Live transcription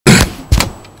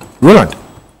Roland,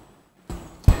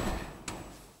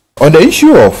 on the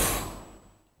issue of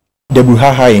the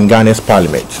brouhaha in Ghana's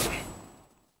parliament,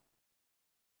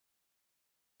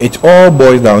 it all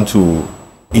boils down to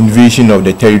invasion of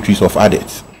the territories of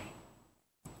others.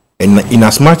 And in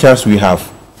as much as we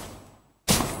have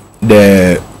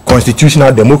the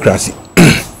constitutional democracy,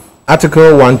 Article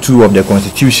 1(2) of the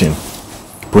Constitution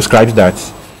prescribes that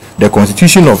the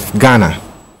Constitution of Ghana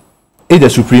is the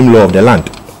supreme law of the land.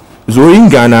 So in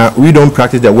Ghana, we don't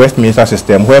practice the Westminster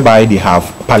system whereby they have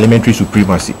parliamentary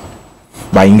supremacy.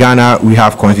 But in Ghana, we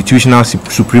have constitutional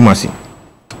supremacy.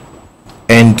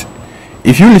 And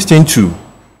if you listen to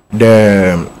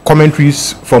the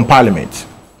commentaries from Parliament,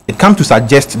 it comes to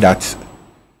suggest that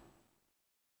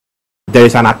there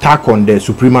is an attack on the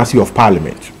supremacy of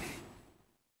Parliament.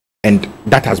 And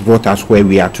that has brought us where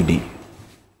we are today.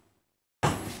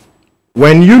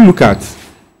 When you look at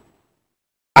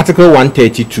Article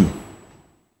 132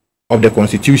 of the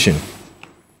Constitution,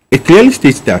 it clearly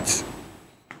states that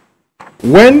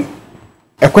when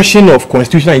a question of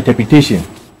constitutional interpretation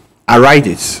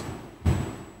arises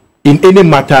in any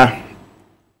matter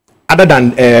other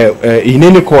than in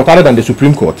any court other than the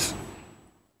Supreme Court,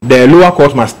 the lower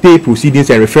court must stay proceedings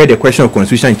and refer the question of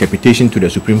constitutional interpretation to the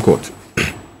Supreme Court,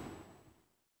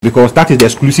 because that is the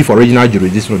exclusive original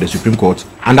jurisdiction of the Supreme Court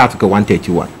under Article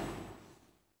 131.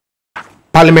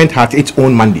 Parliament has its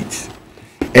own mandate,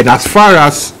 and as far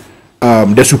as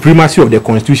the supremacy of the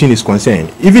Constitution is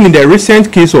concerned, even in the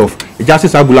recent case of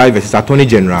Justice Abulai versus Attorney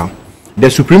General, the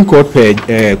Supreme Court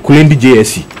Kulendi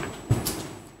JSC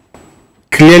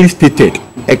clearly stated,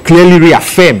 clearly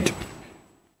reaffirmed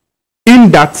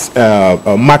in that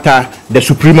matter the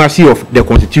supremacy of the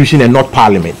Constitution and not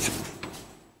Parliament.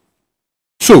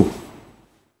 So,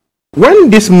 when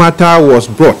this matter was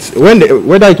brought,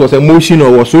 whether it was a motion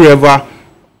or whatsoever,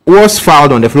 was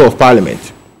filed on the floor of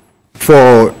Parliament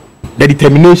for the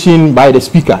determination by the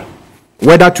Speaker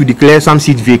whether to declare some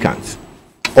seats vacant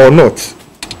or not,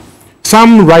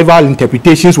 some rival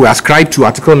interpretations were ascribed to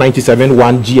Article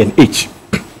 97(1)(g) and (h).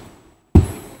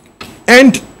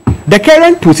 And the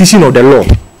current position of the law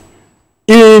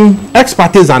in ex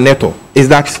parte Zaneto is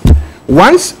that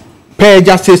once per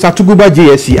Justice Atuguba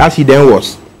JSC, as he then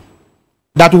was,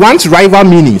 that once rival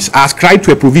meanings are ascribed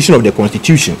to a provision of the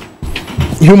Constitution,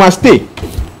 you must stay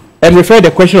and refer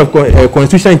the question of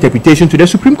constitutional interpretation to the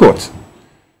Supreme Court.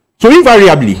 So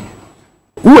invariably,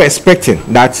 we were expecting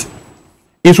that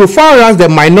insofar as the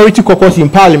minority caucus in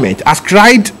Parliament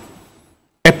ascribed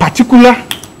a particular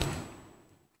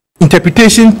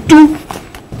interpretation to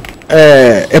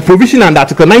a provision under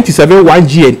Article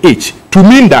 97(1)(g) and (h) to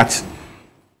mean that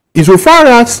insofar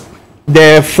as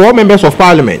the 4 members of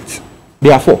Parliament,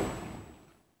 they are 4,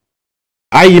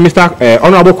 i.e. Mr.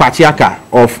 Honorable Kwatiaka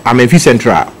of Amenfi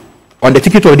Central, on the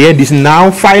ticket of the NDC, is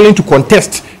now filing to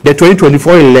contest the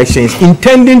 2024 elections,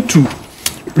 intending to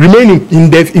remain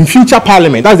in future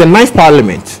Parliament, that's the 9th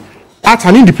Parliament, as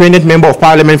an independent member of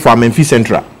Parliament for Amenfi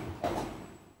Central.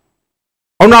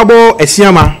 Honorable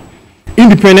Esiama,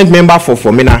 independent member for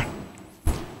Fomena,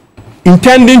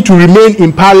 intending to remain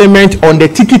in Parliament on the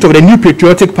ticket of the New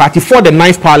Patriotic Party for the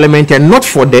 9th Parliament and not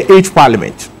for the 8th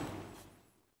Parliament.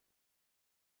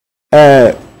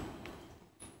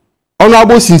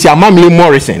 Honorable Cynthia Mamle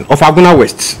Morrison of Aguna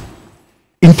West,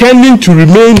 intending to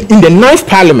remain in the 9th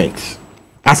Parliament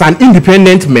as an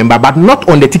independent member but not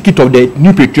on the ticket of the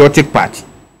New Patriotic Party,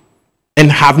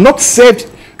 and have not served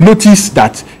notice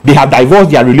that they have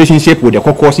divorced their relationship with the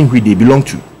caucus in which they belong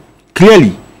to,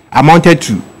 clearly amounted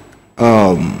to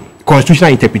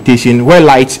constitutional interpretation, where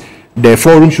light the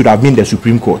forum should have been the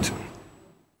Supreme Court.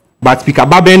 But Speaker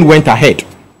Bagbin went ahead,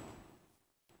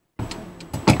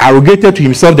 arrogated to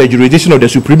himself the jurisdiction of the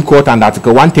Supreme Court and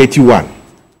Article 131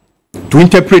 to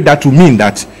interpret that to mean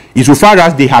that insofar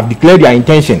as they have declared their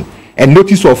intention and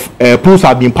notice of polls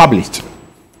have been published,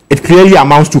 it clearly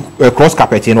amounts to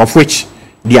cross-carpeting, of which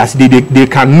they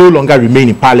can no longer remain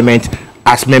in Parliament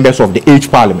as members of the 8th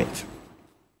Parliament.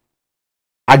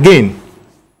 Again,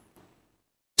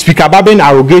 Speaker Bagbin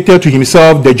arrogated to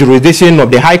himself the jurisdiction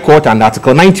of the High Court and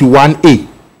Article 91A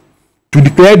to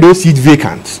declare those seats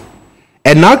vacant,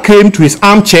 and now came to his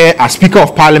armchair as Speaker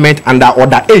of Parliament under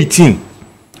Order 18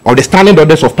 of the Standing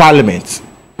Orders of Parliament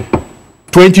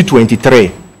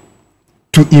 2023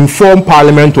 to inform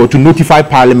Parliament or to notify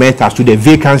Parliament as to the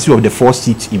vacancy of the 4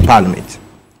 seats in Parliament.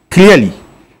 Clearly,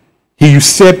 he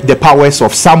usurped the powers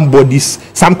of some bodies,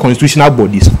 some constitutional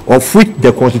bodies, of which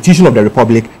the Constitution of the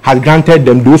Republic has granted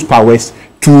them those powers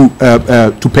to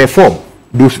perform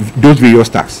those various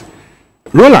tasks.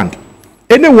 Roland,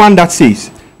 anyone that says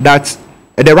that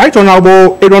the Right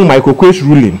Honorable Aaron Michael Quay's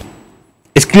ruling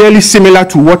is clearly similar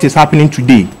to what is happening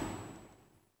today,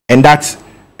 and that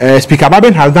Speaker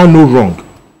Bagbin has done no wrong,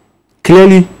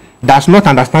 clearly does not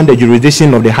understand the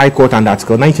jurisdiction of the High Court and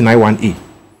Article 99(1)(a).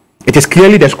 It is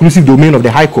clearly the exclusive domain of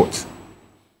the High Court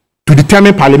to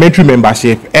determine parliamentary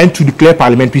membership and to declare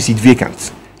parliamentary seat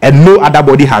vacant, and no other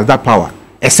body has that power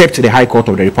except the High Court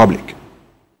of the Republic.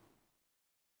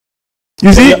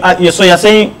 You see, so you're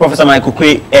saying Professor Michael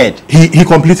Quay erred? He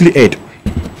completely erred.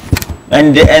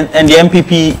 And the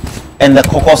MPP and the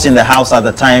caucus in the House at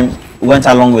the time went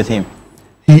along with him?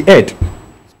 He erred.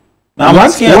 Now,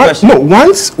 once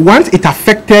it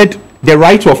affected the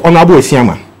right of Honorable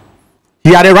Esiama,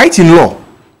 he had a right in law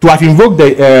to have invoked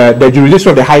the jurisdiction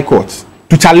of the High Court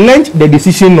to challenge the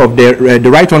decision of the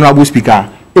Right Honorable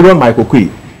Speaker, Aaron Michael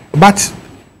Quay. But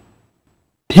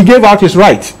he gave out his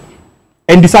right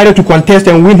and decided to contest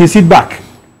and win his seat back,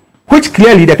 which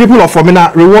clearly the people of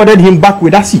Formina rewarded him back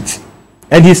with that seat,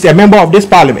 and he's a member of this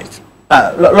parliament.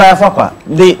 Lawyer Afoakwah,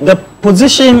 the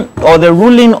position or the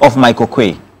ruling of Michael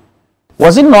Quay,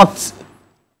 was it not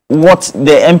what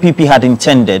the MPP had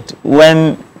intended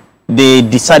when they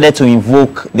decided to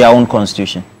invoke their own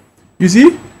constitution? You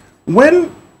see,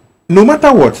 when, no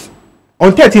matter what,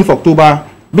 on 13th October,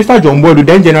 Mr. John Boyd,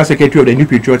 then General Secretary of the New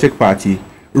Patriotic Party,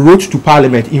 wrote to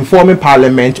Parliament informing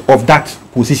Parliament of that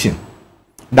position,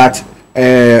 that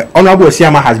Honorable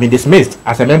Esiama has been dismissed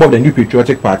as a member of the New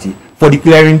Patriotic Party for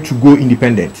declaring to go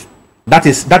independent.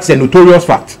 That's a notorious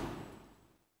fact.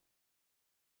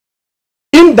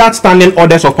 In that standing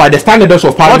orders of Parliament, the standing orders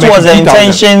of Parliament. What was the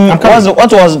intention?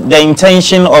 What was the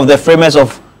intention of the framers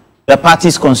of the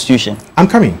party's constitution? I'm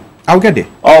coming. I'll get there.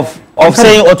 Of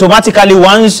saying automatically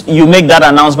once you make that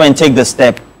announcement and take the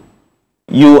step,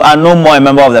 you are no more a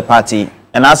member of the party,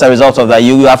 and as a result of that,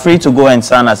 you are free to go and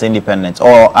stand as independent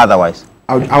or otherwise.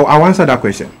 I'll answer that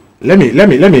question. Let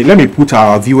me put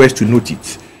our viewers to note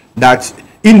it that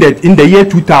in the year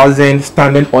 2000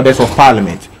 standing orders of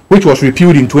Parliament, which was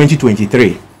repealed in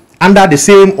 2023, under the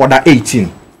same order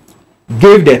 18,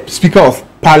 gave the Speaker of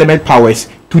Parliament powers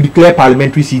to declare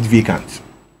parliamentary seats vacant.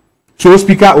 So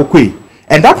Speaker Okwe,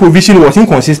 and that provision was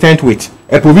inconsistent with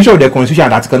a provision of the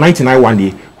Constitution, Article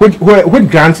 99(1)(a), which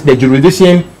grants the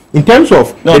jurisdiction in terms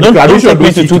of the declaration of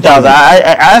me to 2000.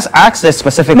 I asked a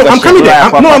specific question. I'm coming there.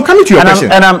 I'm coming to your question.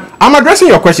 I'm addressing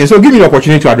your question, so give me the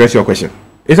opportunity to address your question.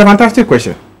 It's a fantastic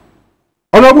question.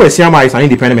 Honorable Esiama is an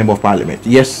independent member of Parliament.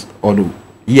 Yes or no?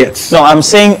 Yes. No, I'm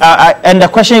saying, and the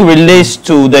question relates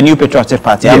to the New Patriotic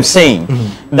Party. Yes. I'm saying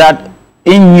that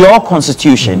in your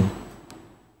constitution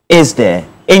is there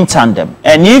in tandem,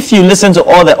 and if you listen to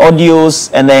all the audios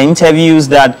and the interviews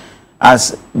that,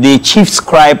 as the chief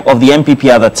scribe of the MPP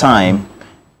at the time,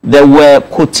 there were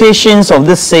quotations of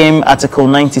this same Article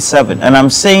 97, and I'm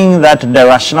saying that the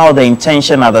rationale, the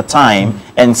intention at the time,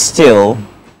 and still,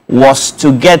 was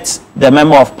to get the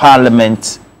member of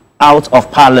Parliament out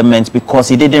of Parliament because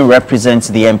he didn't represent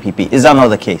the MPP. Is that not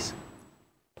the case?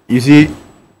 You see,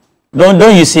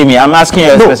 don't you see me? I'm asking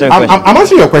you a specific question. I'm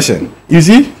answering your question. You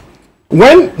see,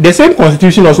 when the same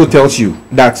constitution also tells you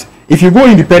that if you go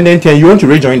independent and you want to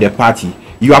rejoin the party,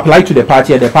 you apply to the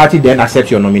party and the party then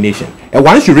accepts your nomination. And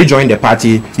once you rejoin the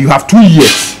party, you have 2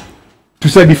 years to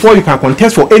say before you can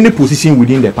contest for any position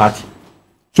within the party.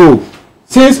 So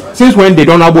since when did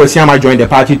Honorable Esiama join the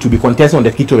party to be contesting on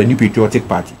the ticket of the New Patriotic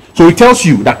Party? So it tells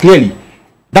you that clearly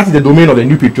that is the domain of the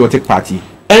New Patriotic Party,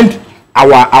 and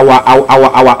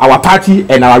our party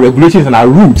and our regulations and our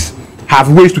rules have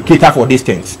ways to cater for these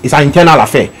things. It's an internal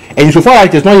affair, and insofar as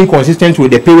it is not inconsistent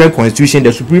with the parent constitution,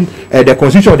 the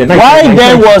constitution of the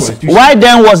 1997. Why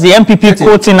then was the MPP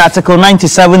quoting Article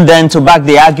 97 then to back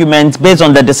the argument based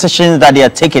on the decisions that they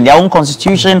had taken? Their own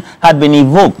constitution had been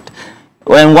invoked.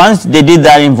 When once they did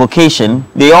that invocation,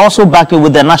 they also backed it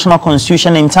with the national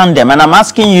constitution in tandem. And I'm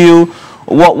asking you,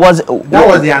 what was that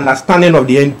was the understanding of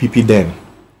the NPP then,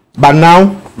 but now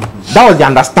that was the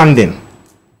understanding.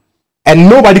 And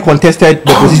nobody contested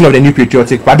the position of the New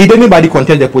Patriotic Party. Did anybody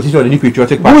contest the position of the New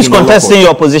Patriotic Party? Who is contesting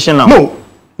your position now?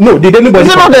 No. Did anybody?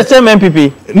 Is it not the same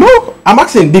MPP? No, I'm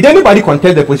asking. Did anybody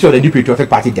contest the position of the New Patriotic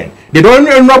Party then? Did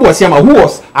Honorable Esiama, who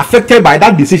was affected by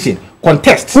that decision,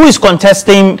 contest? Who is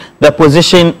contesting the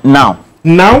position now?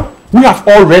 Now we have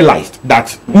all realized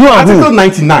that Article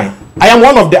 99. I am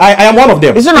one of the. I am one of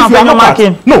them. Isn't that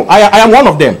marking? No, I am one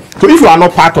of them. So if you are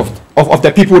not part of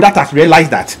the people that has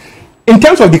realized that, in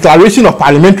terms of declaration of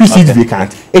parliamentary seats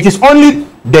vacant, it is only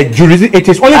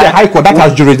the High Court that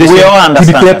has jurisdiction to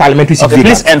declare parliamentary seats vacant.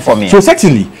 Please end for me. So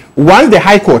secondly, once the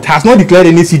High Court has not declared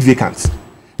any seat vacant,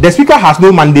 the Speaker has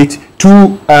no mandate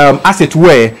to, as it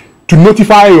were, to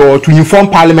notify or to inform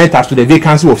Parliament as to the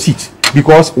vacancy of seats.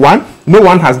 because one, no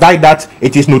one has died that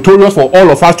it is notorious for all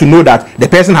of us to know that the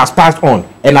person has passed on,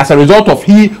 and as a result of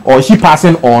he or she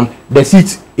passing on, the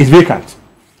seat is vacant.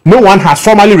 No one has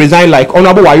formally resigned, like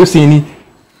Honorable Wayosini,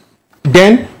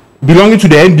 then belonging to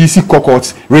the NDC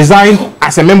caucus, resigned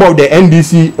as a member of the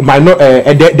NDC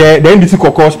the NDC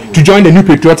caucus to join the New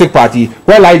Patriotic Party,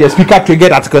 where like the Speaker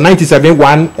triggered Article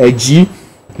 97(1)(g)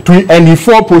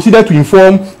 and proceeded to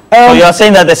inform. So you are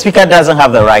saying that the Speaker doesn't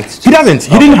have the right? He doesn't.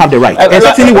 He didn't have the right.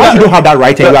 Certainly, once you don't have that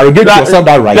right, and you arrogate yourself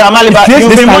that right,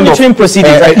 you've been monitoring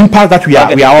proceedings. Impact that we are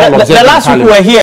all observing. The last week we were here.